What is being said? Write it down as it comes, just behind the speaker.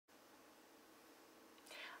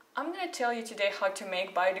I'm going to tell you today how to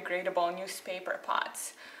make biodegradable newspaper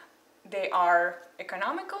pots. They are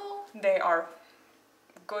economical, they are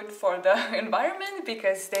good for the environment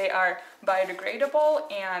because they are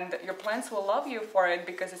biodegradable, and your plants will love you for it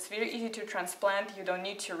because it's very easy to transplant. You don't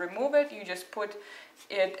need to remove it, you just put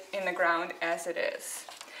it in the ground as it is.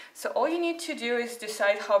 So all you need to do is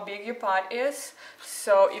decide how big your pot is.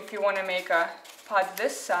 So if you want to make a pot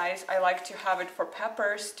this size, I like to have it for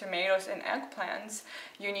peppers, tomatoes and eggplants.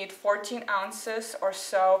 You need 14 ounces or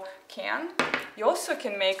so can. You also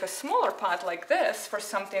can make a smaller pot like this for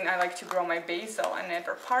something I like to grow my basil in it,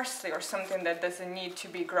 or parsley, or something that doesn't need to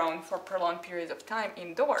be grown for prolonged periods of time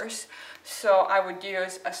indoors. So I would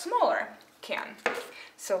use a smaller can.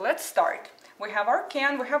 So let's start. We have our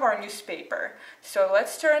can, we have our newspaper. So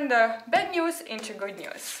let's turn the bad news into good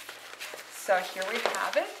news. So here we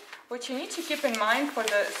have it. What you need to keep in mind for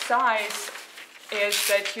the size is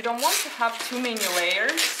that you don't want to have too many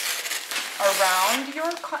layers around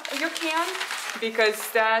your can, because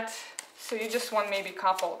so you just want maybe a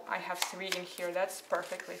couple. I have 3 in here, that's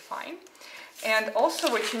perfectly fine. And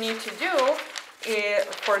also what you need to do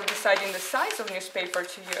for deciding the size of newspaper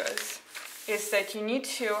to use is that you need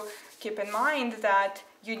to keep in mind that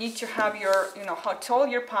you need to have your, how tall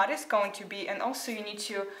your pot is going to be, and also you need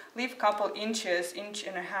to leave a couple inches, 1.5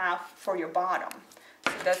 inches for your bottom.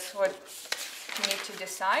 So that's what you need to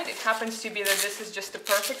decide. It happens to be that this is just the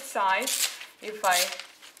perfect size. If I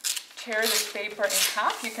tear this paper in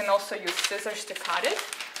half, you can also use scissors to cut it.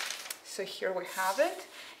 So here we have it,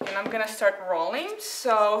 and I'm gonna start rolling.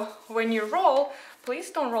 So when you roll,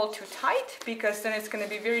 please don't roll too tight, because then it's going to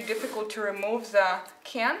be very difficult to remove the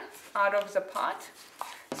can out of the pot.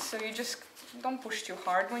 So you just don't push too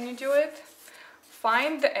hard when you do it.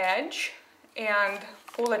 Find the edge and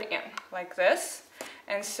pull it in like this.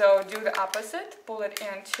 And so do the opposite, pull it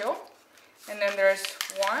in too. And then there's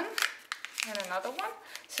one and another one.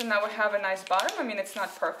 So now we have a nice bottom. I mean, it's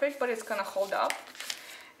not perfect, but it's going to hold up.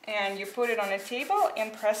 And you put it on a table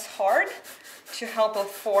and press hard to help it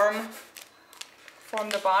form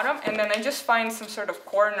the bottom, and then I just find some sort of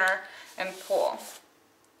corner and pull.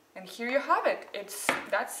 And here you have it. It's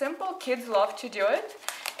that simple. Kids love to do it.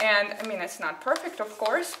 And I mean, it's not perfect, of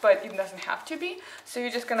course, but it doesn't have to be. So you're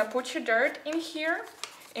just gonna put your dirt in here.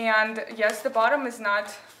 And yes, the bottom is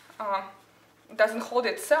not, doesn't hold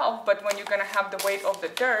itself, but when you're gonna have the weight of the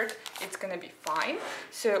dirt, it's gonna be fine.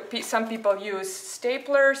 So some people use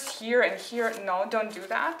staplers here and here. No, don't do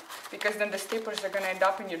that, because then the staplers are gonna end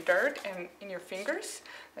up in your dirt and in your fingers.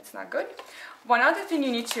 That's not good. One other thing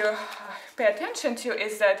you need to pay attention to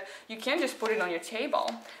is that you can't just put it on your table,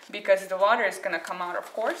 because the water is gonna come out,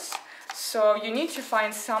 of course. So you need to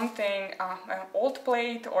find something, an old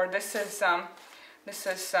plate, or this is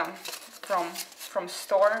from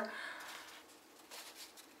store.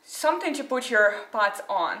 Something to put your pots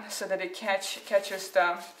on so that it catches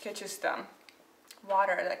the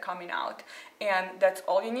water that's coming out. And that's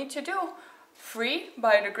all you need to do. Free,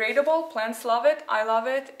 biodegradable, plants love it, I love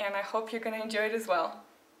it, and I hope you're going to enjoy it as well.